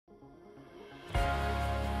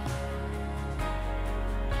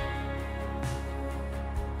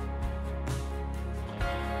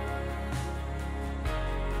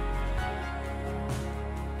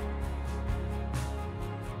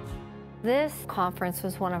This conference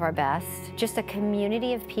was one of our best. Just a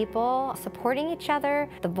community of people supporting each other,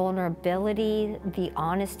 the vulnerability, the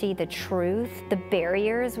honesty, the truth, the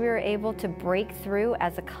barriers we were able to break through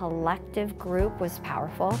as a collective group was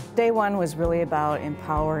powerful. Day one was really about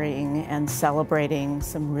empowering and celebrating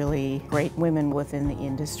some really great women within the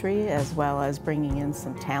industry, as well as bringing in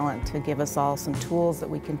some talent to give us all some tools that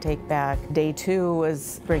we can take back. Day two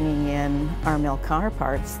was bringing in our male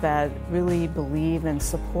counterparts that really believe and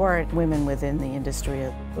support women within the industry.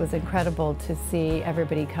 It was incredible to see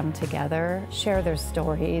everybody come together, share their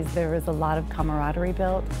stories. There was a lot of camaraderie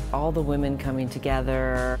built. All the women coming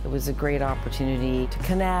together, it was a great opportunity to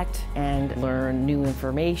connect and learn new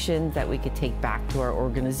information that we could take back to our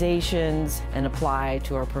organizations and apply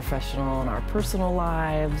to our professional and our personal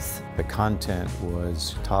lives. The content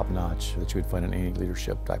was top-notch that you would find in any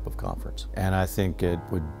leadership type of conference. And I think it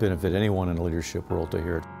would benefit anyone in the leadership world to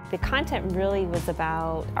hear it. The content really was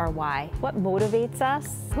about our why. What motivates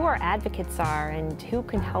us, who our advocates are, and who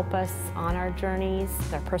can help us on our journeys,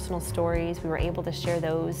 our personal stories. We were able to share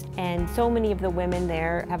those. And so many of the women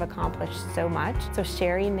there have accomplished so much. So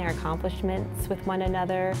sharing their accomplishments with one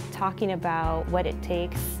another, talking about what it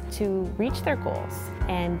takes to reach their goals,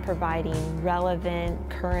 and providing relevant,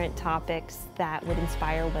 current topics that would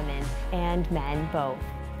inspire women and men both.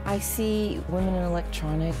 I see women in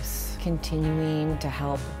electronics continuing to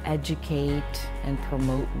help educate and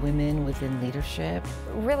promote women within leadership.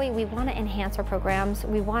 Really, we want to enhance our programs.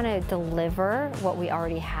 We want to deliver what we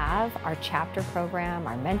already have, our chapter program,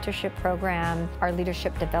 our mentorship program, our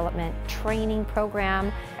leadership development training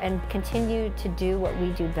program, and continue to do what we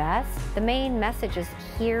do best. The main message is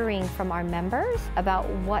hearing from our members about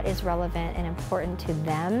what is relevant and important to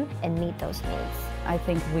them and meet those needs. I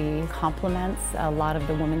think we complement a lot of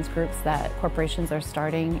the women's groups that corporations are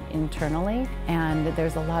starting internally, and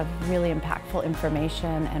there's a lot of really impactful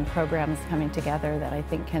information and programs coming together that I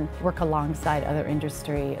think can work alongside other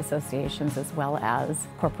industry associations as well as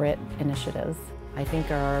corporate initiatives. I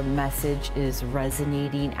think our message is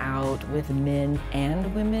resonating out with men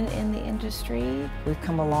and women in the industry. We've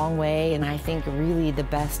come a long way, and I think really the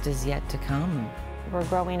best is yet to come. We're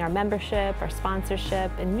growing our membership, our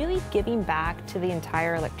sponsorship, and really giving back to the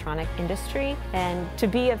entire electronic industry and to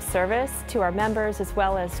be of service to our members as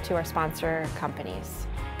well as to our sponsor companies.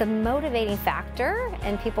 The motivating factor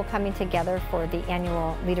in people coming together for the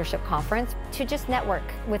annual leadership conference to just network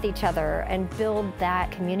with each other and build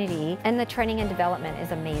that community, and the training and development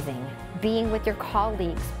is amazing. Being with your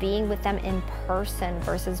colleagues, being with them in person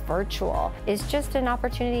versus virtual is just an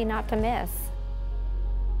opportunity not to miss.